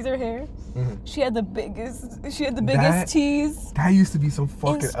people would tease her hair, she had the biggest tease. That used to be so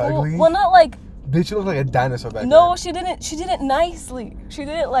fucking ugly. Well, not like. Bitch, you look like a dinosaur back then. No, she didn't. She did it nicely. She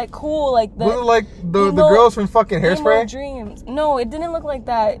did it like cool, like the. Was it like the girls from fucking Hairspray? Emo dreams. No, it didn't look like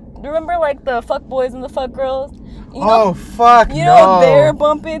that. Remember like the fuck boys and the fuck girls? You know, you know their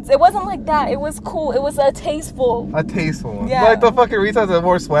bumpits. It wasn't like that. It was cool. It was a tasteful one. Yeah. Like the fucking retards that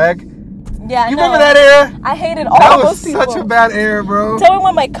wore swag. Yeah, you remember that era? I hated all those people. That was such a bad era, bro. Tell me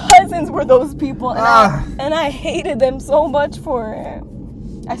when my cousins were those people, and I hated them so much for it.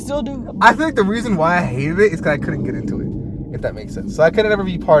 I still do. I think the reason why I hated it is because I couldn't get into it, if that makes sense. So I could never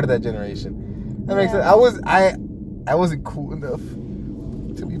be part of that generation. That makes sense. I wasn't cool enough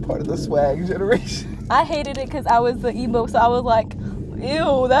to be part of the swag generation. I hated it because I was the emo, so I was like,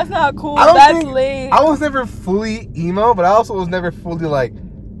 ew, that's not cool. That's lame. I was never fully emo, but I also was never fully like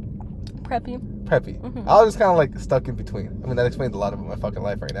preppy. Mm-hmm. I was just kind of like stuck in between. I mean, that explains a lot of my fucking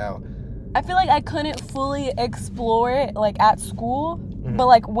life right now. I feel like I couldn't fully explore it like at school, but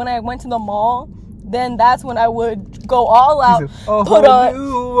like when I went to the mall, then that's when I would go all out, put on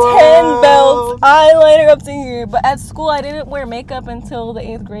 10 belts, eyeliner up to here. But at school, I didn't wear makeup until the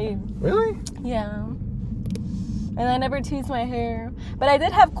 8th grade. Really? Yeah. And I never teased my hair. But I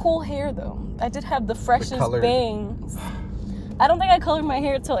did have cool hair, though. I did have the freshest bangs. I don't think I colored my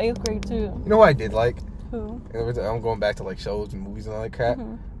hair till 8th grade, too. You know what I did like? Who? I'm going back to like shows and movies and all that crap.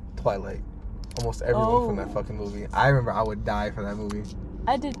 Twilight. Almost everyone from that fucking movie. I remember I would die for that movie.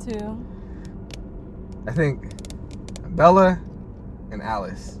 I did, too. I think Bella and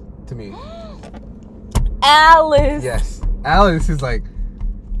Alice, to me. Alice. Yes, Alice is like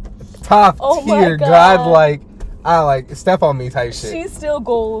top tier, step on me type shit. She's still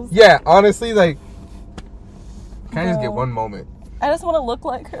goals. Yeah, honestly, like, can I just get one moment? I just want to look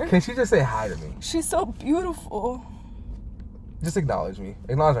like her. Can she just say hi to me? She's so beautiful. Just acknowledge me.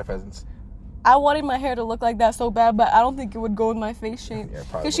 Acknowledge my presence. I wanted my hair to look like that so bad, but I don't think it would go with my face shape. Yeah,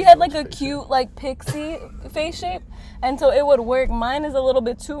 probably. Because she had like a cute, like pixie face shape, and so it would work. Mine is a little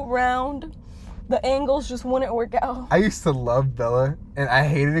bit too round. The angles just wouldn't work out. I used to love Bella, and I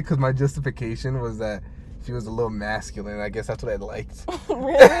hated it because my justification was that she was a little masculine. I guess that's what I liked.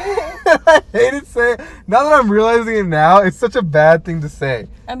 Really? I hated saying. Now that I'm realizing it now, it's such a bad thing to say.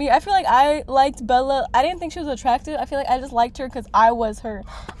 I mean, I feel like I liked Bella. I didn't think she was attractive. I feel like I just liked her because I was her.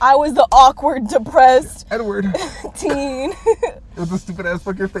 I was the awkward, depressed Edward teen. With the stupid ass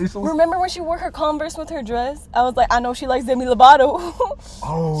fucking facials. Remember when she wore her Converse with her dress? I was like, I know she likes Demi Lovato.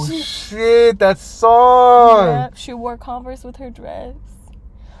 Oh shit, that song. Yeah, she wore Converse with her dress.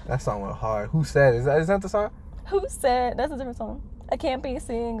 That song went hard. Who said? Is that the song? Who said? That's a different song. I can't be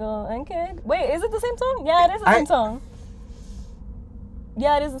single and can't. Wait, is it the same song? Yeah, it is the same song.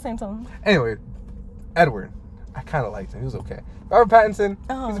 Yeah, it is the same song. Anyway, Edward. I kind of liked him. He was okay. Robert Pattinson.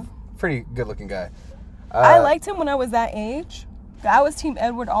 He's a pretty good-looking guy. I liked him when I was that age. I was Team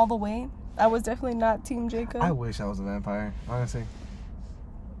Edward all the way. I was definitely not Team Jacob. I wish I was a vampire, honestly.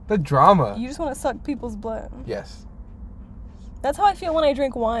 The drama. You just want to suck people's blood. Yes. That's how I feel when I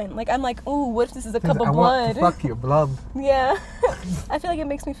drink wine. Like, I'm like, ooh, what if this is a cup of blood? Want to fuck your blood. Yeah. I feel like it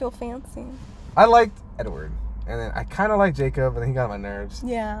makes me feel fancy. I liked Edward. And then I kind of liked Jacob, and then he got on my nerves.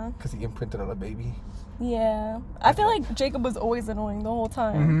 Yeah. Because he imprinted on a baby. Yeah. I feel like Jacob was always annoying the whole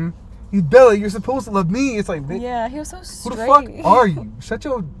time. He's Bella. You're supposed to love me. It's like, bitch, Yeah, he was so straight. who the fuck are you? Shut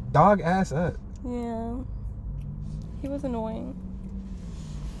your dog ass up. Yeah. He was annoying.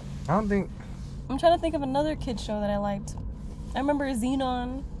 I don't think. I'm trying to think of another kid show that I liked. I remember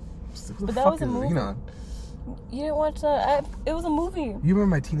Xenon. Who But the that fuck was a is movie. Xenon? You didn't watch that? It was a movie. You remember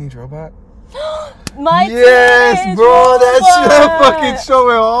My Teenage Robot? My Yes, Teenage bro. Robot. That fucking show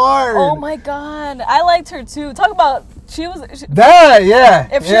went hard. Oh my god. I liked her too. Talk about That, yeah.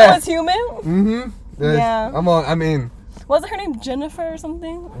 if she yeah. was human. Mm-hmm. Yeah. I'm in. Wasn't her name Jennifer or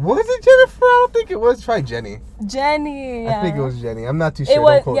something? Was it Jennifer? I don't think it was. Try Jenny. Jenny. Yeah. I think it was Jenny. I'm not too sure. It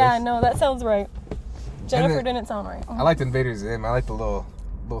was. Don't quote Yeah. us. No, that sounds right. Jennifer then- didn't sound right. I liked Invader Zim. I liked the little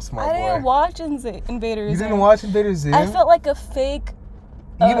smart I boy. didn't watch Invader You Zim. didn't watch Invader Zim? I felt like a fake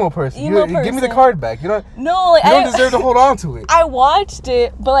emo person. emo Give me the person. card back. You don't No, like deserve to hold on to it. I watched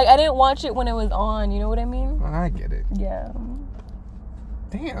it, but like I didn't watch it when it was on. You know what I mean? I get it. Yeah.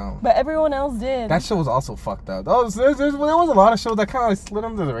 Damn. But everyone else did. That show was also fucked up. There was a lot of shows that kind of slid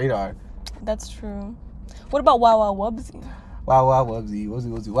under the radar. That's true. What about Wow Wow Wubsy? Wow, wow, wubsy,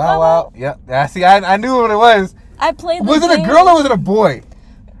 wubsy, wow, wow. Yep. Yeah, see, I knew what it was. I played. Was it a girl or was it a boy?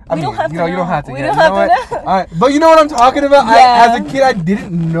 We don't have to you don't have to. We yeah, don't you know have to what? know. All right, but you know what I'm talking about. Yeah. As a kid, I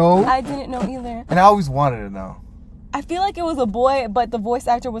didn't know, I didn't know either. and I always wanted to know. I feel like it was a boy, but the voice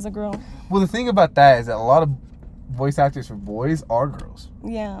actor was a girl. Well, the thing about that is that a lot of voice actors for boys are girls.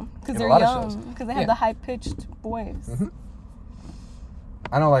 Yeah, because In a they're lot of young. shows. Because they have Yeah. the high pitched voice. Mm-hmm.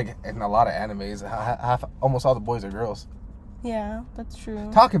 I know, like in a lot of animes, almost all the boys are girls. Yeah, that's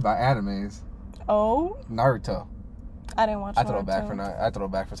true. Talking about animes, Oh, Naruto. I didn't watch. I throw it back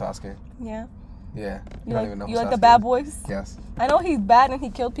Naruto. for Sasuke. Yeah. Yeah, You don't like even know. you who like the Sasuke bad is. boys? Yes, I know he's bad and he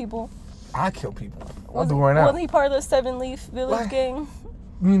killed people. I kill people. I'll do it right now. Wasn't he part of the Seven Leaf Village What? gang?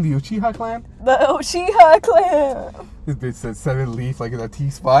 You mean the Uchiha clan? The Uchiha clan. This bitch said 7 Leaf like it's a T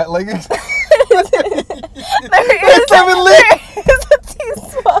spot. Like it's There is Seven Leaf. It's a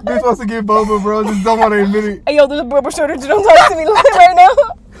T-spot. They're supposed to get Boba, bro. Just don't want to admit it. Hey, yo, there's a Boba shortage. Don't talk to me right now.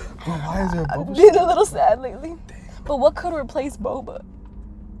 Bro, why is there a I've Boba? been a little sad lately. But what could replace boba?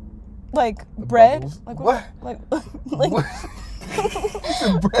 Like bread? bubbles? Like What? Like What?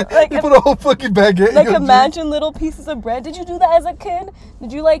 Bread. Like You a- put a whole fucking baguette. like in your imagine little pieces of bread. Did you do that as a kid?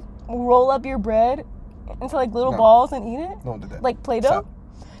 Did you like roll up your bread into like little No. balls and eat it? drink? No one did that. Like Play-Doh? Stop.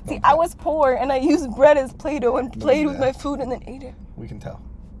 See, Don't I do was poor and I used bread as Play-Doh and played do with that. my food and then ate it. We can tell.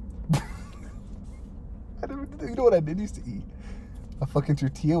 You know what I did used to eat? A fucking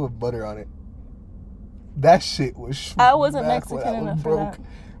tortilla with butter on it. That shit was. I wasn't smack when Mexican I was enough for broke. that.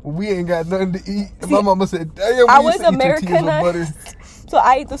 We ain't got nothing to eat. And See, my mama said, "Damn, I we was used to eat tortillas with butter." Americanized, so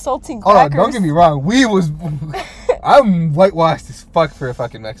I ate the saltine Hold crackers. on, don't get me wrong. We was. I'm whitewashed as fuck for a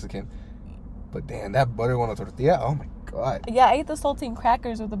fucking Mexican. But damn, that butter on a tortilla. Oh my god. Yeah, I ate the saltine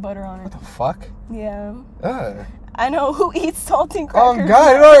crackers with the butter on it. What the fuck? Yeah. Ugh. I know who eats saltine Oh crackers.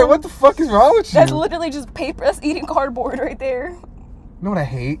 god, alright, what the fuck is wrong with you? That's literally just paper. That's eating cardboard right there. You know what I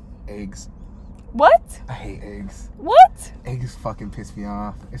hate? Eggs. What? I hate eggs. What? Eggs fucking piss me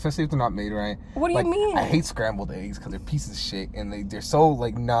off, especially if they're not made right. What do you mean? I hate scrambled eggs because they're pieces of shit and they're so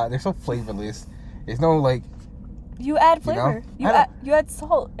like they're so flavorless. There's no like. You add You know? flavor. You add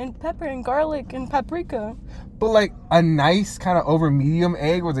salt and pepper and garlic and paprika. But like a nice kind of over medium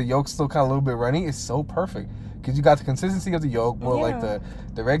egg where the yolk's still kind of a little bit runny is so perfect because you got the consistency of the yolk, more like Yeah.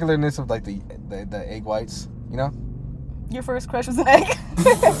 the regularness of like the egg whites. You know. Your first crush was an egg.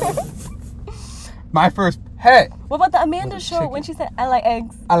 My first pet. What about the Amanda Was a show chicken. when she said, I like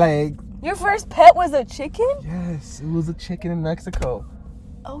eggs? I like eggs. Your first pet was a chicken? Yes, it was a chicken in Mexico.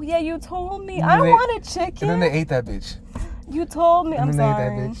 Oh, yeah, you told me. And I then they- want a chicken. And then they ate that bitch. You told me. And I'm then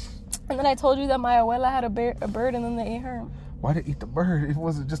sorry. they ate that bitch. And then I told you that my abuela had a bird and then they ate her. Why did they eat the bird? It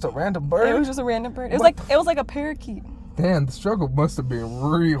wasn't just a random It bird. was just a random bird. What? It was like a parakeet. Damn, the struggle must have been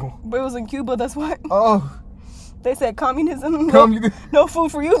real. But it was in Cuba, that's why. Oh, They said communism. No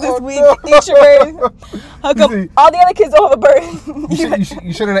food for you this Oh, week. no. Eat your bird. How You come see- all the other kids don't have a bird?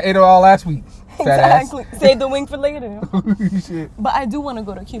 you should have ate it all last week. Fat Exactly. Save the wing for later. ass. Shit. But I do want to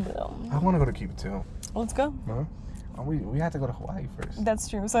go to Cuba though. I want to go to Cuba too. Let's go. Huh? Oh, we have to go to Hawaii first. That's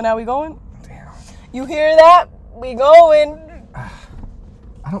true. So now we going? Damn. You hear that? We going.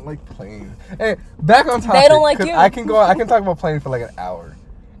 I don't like planes. Hey, back on topic. They don't like 'cause you. I can talk about planes for like an hour.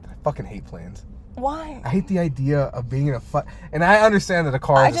 I fucking hate planes. Why? I hate the idea of being in a and I understand that a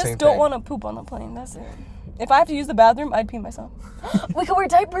car I is the same just don't thing. want to poop on the plane. That's it. If I have to use the bathroom, I'd pee myself. We could wear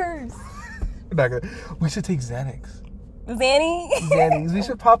diapers. We're not gonna- We should take Xanax. Zanny. Xannies. We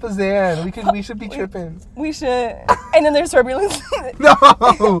should pop a Xan. We should be tripping. We should. And then there's turbulence.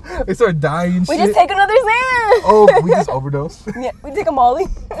 No, they start dying. We shit. just take another Xan. Oh, we just overdose. Yeah, we take a Molly.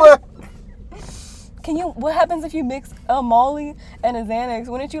 Fuck. What happens if you mix a Molly and a Xanax?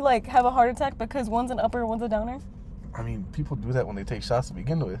 Wouldn't you like have a heart attack because one's an upper, one's a downer? I mean, people do that when they take shots to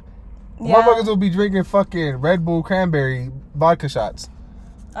begin with. Yeah. Motherfuckers will be drinking fucking Red Bull cranberry vodka shots.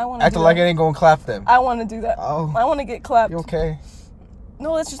 I want to acting like it ain't gonna clap them. I want to do that. Oh. I want to get clapped. You okay?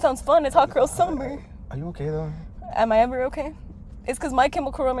 No, that just sounds fun. It's Hot Girl Summer. Are you okay though? Am I ever okay? It's because My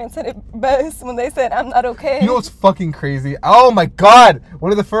Chemical Romance said it best when they said I'm not okay. You know what's fucking crazy? Oh my god!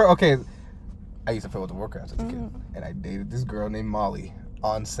 One of the first. Okay, I used to play with the Warcraft as a kid, and I dated this girl named Molly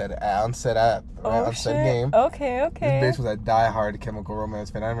on set app, on set game. Okay. This bitch was a diehard Chemical Romance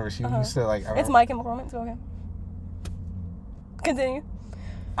fan. I remember she used to like. It's My Chemical Romance. Okay. Continue.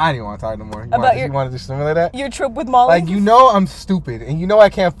 I didn't want to talk no more. You wanted to simulate that? Your trip with Molly? Like, you know I'm stupid, and you know I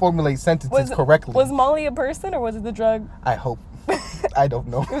can't formulate sentences correctly. Was Molly a person, or was it the drug? I hope. I don't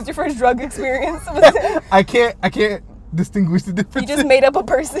know. It was your first drug experience? I can't distinguish the difference. You just made up a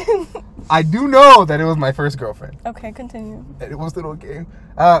person? I do know that it was my first girlfriend. Okay, continue. And it was still okay.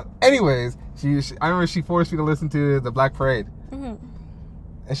 Anyways, I remember she forced me to listen to the Black Parade. Mm-hmm.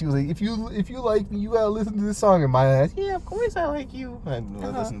 And she was like, if you like me, you gotta listen to this song. And my ass, yeah, of course I like you. I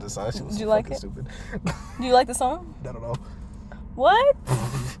listened to the song. She was Did you like it? Stupid. Do you like the song? I don't know. What?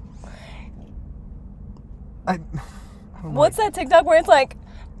 I don't know. What's that TikTok where it's like,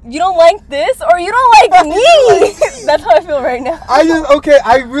 you don't like this or you don't like me? That's how I feel right now.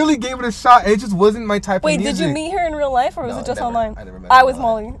 I really gave it a shot. It just wasn't my type of music. Wait, did you meet her in real life or was it just online? I never met her. I was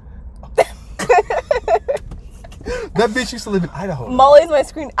Molly. That bitch used to live in Idaho. Molly's my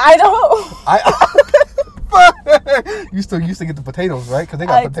screen. Idaho. You still used to get the potatoes, right? Because they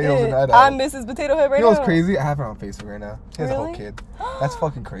got potatoes in Idaho. I'm Mrs. Potato Head right now. You know what's crazy? I have her on Facebook right now. She has a whole kid. That's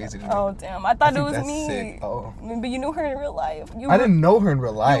fucking crazy to me. Oh, damn. I thought it was me. Sick. Oh. But you knew her in real life. I didn't know her in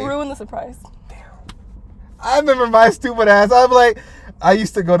real life. You ruined the surprise. Damn. I remember my stupid ass. I'm like, I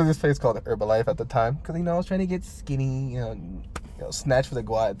used to go to this place called Herbalife at the time. Because, I was trying to get skinny, snatch for the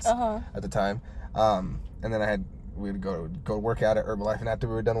quads at the time. And then we'd go work out at Herbalife. And after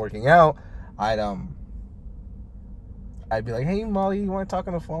we were done working out, I'd be like, hey, Molly, you want to talk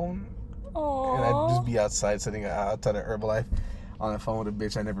on the phone? Aww. And I'd just be outside, sitting outside of Herbalife on the phone with a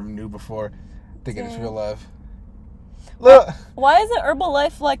bitch I never knew before, thinking it's real love. Look. Why isn't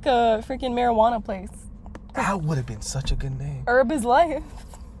Herbalife like a freaking marijuana place? That would have been such a good name. Herb is life.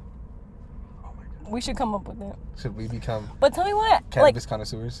 Oh my God. We should come up with it. Should we become But tell me what, cannabis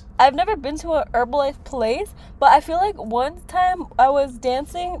connoisseurs? I've never been to a Herbalife place, but I feel like one time I was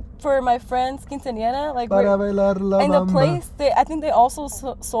dancing for my friend's quinceañera, in the place, I think they also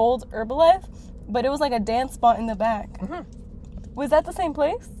sold Herbalife, but it was like a dance spot in the back. Mm-hmm. Was that the same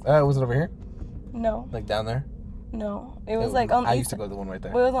place? Was it over here? No. Like down there? No. It was like on the I east used to go to the one right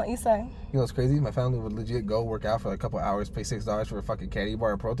there. Well, it was on the east side. You know what's crazy? My family would legit go work out for like a couple hours, pay $6 for a fucking candy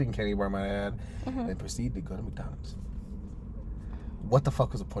bar, a protein candy bar, might add, and then proceed to go to McDonald's. What the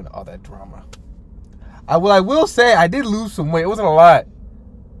fuck was the point of all that drama? I will say I did lose some weight. It wasn't a lot,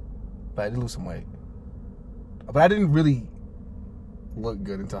 but I did lose some weight. But I didn't really look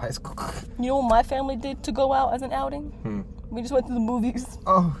good until high school. You know what my family did to go out as an outing? We just went to the movies.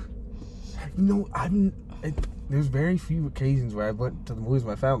 Oh, there's very few occasions where I went to the movies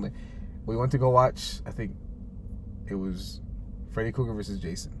with my family. We went to go watch, I think it was Freddy Krueger versus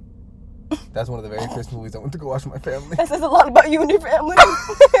Jason. That's one of the very first movies I went to go watch with my family. That says a lot about you and your family.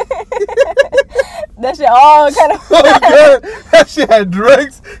 That shit all kind of... Oh, God. That shit had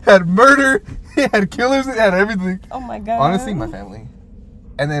drugs, had murder, it had killers, it had everything. Oh, my God. Honestly, my family.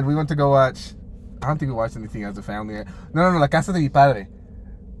 And then we went to go watch... I don't think we watched anything as a family. No, La Casa de mi Padre.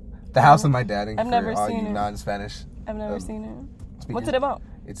 The House of My Dad. I've never all seen you it. Non-Spanish. I've never seen it. What's it about?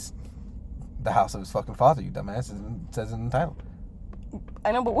 It's the house of his fucking father, you dumbass. It says it in the title.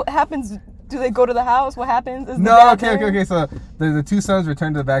 I know, but what happens? Do they go to the house? What happens? Okay. So the two sons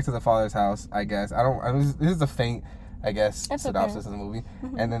return back to the father's house, I guess. This is a faint, I guess, synopsis of the movie.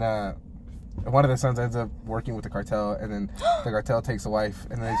 Mm-hmm. And then one of the sons ends up working with the cartel, and then the cartel takes a wife,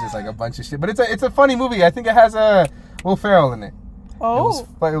 and then it's just like a bunch of shit. But it's a funny movie. I think it has Will Ferrell in it. Oh.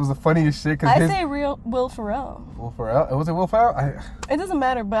 It was the funniest shit. I say real Will Ferrell. Will Ferrell? Was it Will Ferrell? It doesn't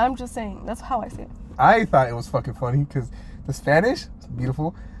matter, but I'm just saying. That's how I see it. I thought it was fucking funny because the Spanish was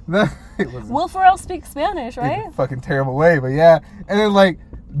beautiful. Will Ferrell speaks Spanish, right? In a fucking terrible way, but yeah. And then like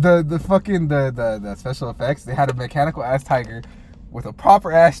the fucking the special effects, they had a mechanical ass tiger with a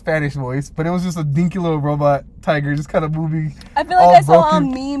proper ass Spanish voice, but it was just a dinky little robot tiger just kind of moving. I feel like I saw a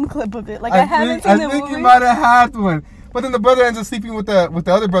meme clip of it. Like I haven't seen the movie. I think you might have had one. But then the brother ends up sleeping with the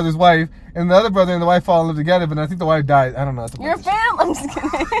other brother's wife, and the other brother and the wife fall in love together. But I think the wife dies. I don't know. You're a fam. I'm just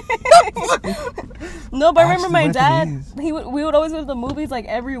kidding. No, but I remember my dad. We would always go to the movies like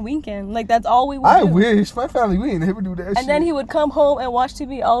every weekend. Like that's all we would do. I wish my family we didn't ever do that. And then he would come home and watch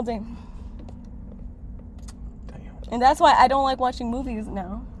TV all day. Damn. And that's why I don't like watching movies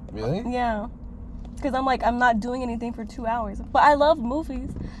now. Really? Yeah. Because I'm like, I'm not doing anything for 2 hours. But I love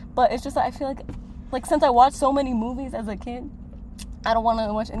movies. But it's just that I feel like since I watched so many movies as a kid, I don't want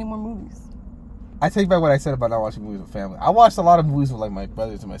to watch any more movies. I take back what I said about not watching movies with family. I watched a lot of movies with like my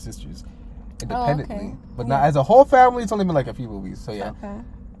brothers and my sisters independently. Okay. But not as a whole family, it's only been like a few movies. So yeah. Okay.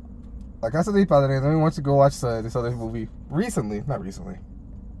 Like I said, the Padre, then we went to go watch this other movie recently. Not recently.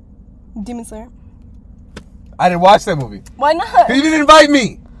 Demon Slayer. I didn't watch that movie. Why not? You didn't invite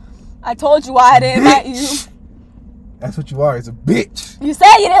me. I told you why I didn't invite you. That's what you are. It's a bitch. You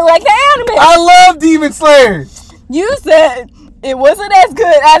said you didn't like the anime. I love Demon Slayer. You said it wasn't as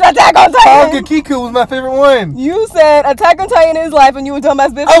good as Attack on Titan. Kiku was my favorite one. You said Attack on Titan is life, and you a dumbass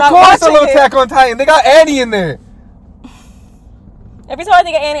bitch. Of not course, I watching love it. Attack on Titan. They got Annie in there. Every time I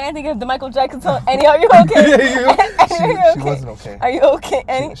think of Annie, I think of the Michael Jackson song. Annie, are you okay? She wasn't okay. Are you okay,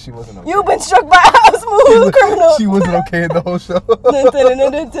 Annie? She wasn't okay. You've been struck by a smooth criminal. She wasn't okay in the whole show.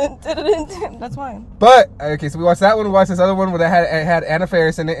 That's fine. But okay, so we watched that one. We watched this other one where that had Anna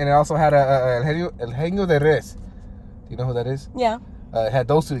Faris in it, and it also had El Genio de Res. Do you know who that is? Yeah. It had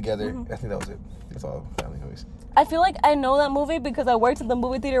those two together. I think that was it. That's all family movies. I feel like I know that movie because I worked at the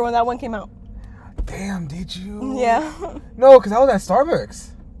movie theater when that one came out. Damn, did you? Yeah. No, because I was at Starbucks.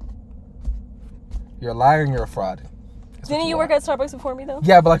 You're a liar and you're a fraud. Didn't you work at Starbucks before me, though?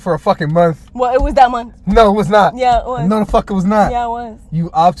 Yeah, but like for a fucking month. Well, it was that month. No, it was not. Yeah, it was. No, the fuck it was not. Yeah, it was. You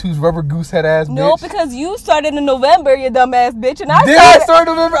obtuse rubber goose head ass bitch. No, because you started in November, you dumbass bitch. And I start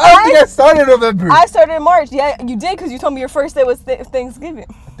in November? I don't think I started in November. I started in March. Yeah, you did because you told me your first day was Thanksgiving.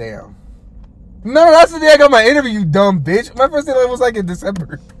 Damn. No, that's the day I got my interview, you dumb bitch. My first day was like in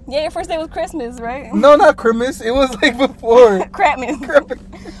December. Yeah, your first day was Christmas, right? No, not Christmas. It was like before. Crapman.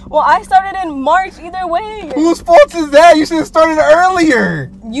 Well, I started in March either way. Whose fault is that? You should have started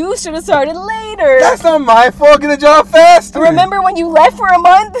earlier. You should have started later. That's not my fault. Get a job faster. Remember when you left for a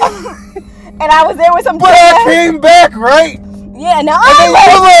month? And I was there with some But I came back, right? Yeah, now I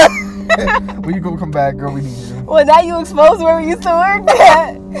left. When you gonna come back, girl, we need you. Well, now you exposed where we used to work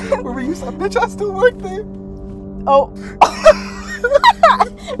at. Where we used to, bitch, I still work there. Oh.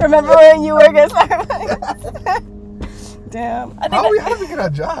 Remember when you work at Starbucks? Damn. How did we get our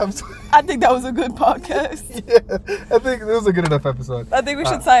jobs? I think that was a good podcast. Yeah, I think it was a good enough episode. I think we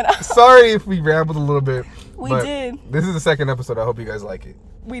should sign off. Sorry if we rambled a little bit. We did. This is the second episode. I hope you guys like it.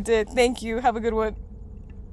 We did. Thank you. Have a good one.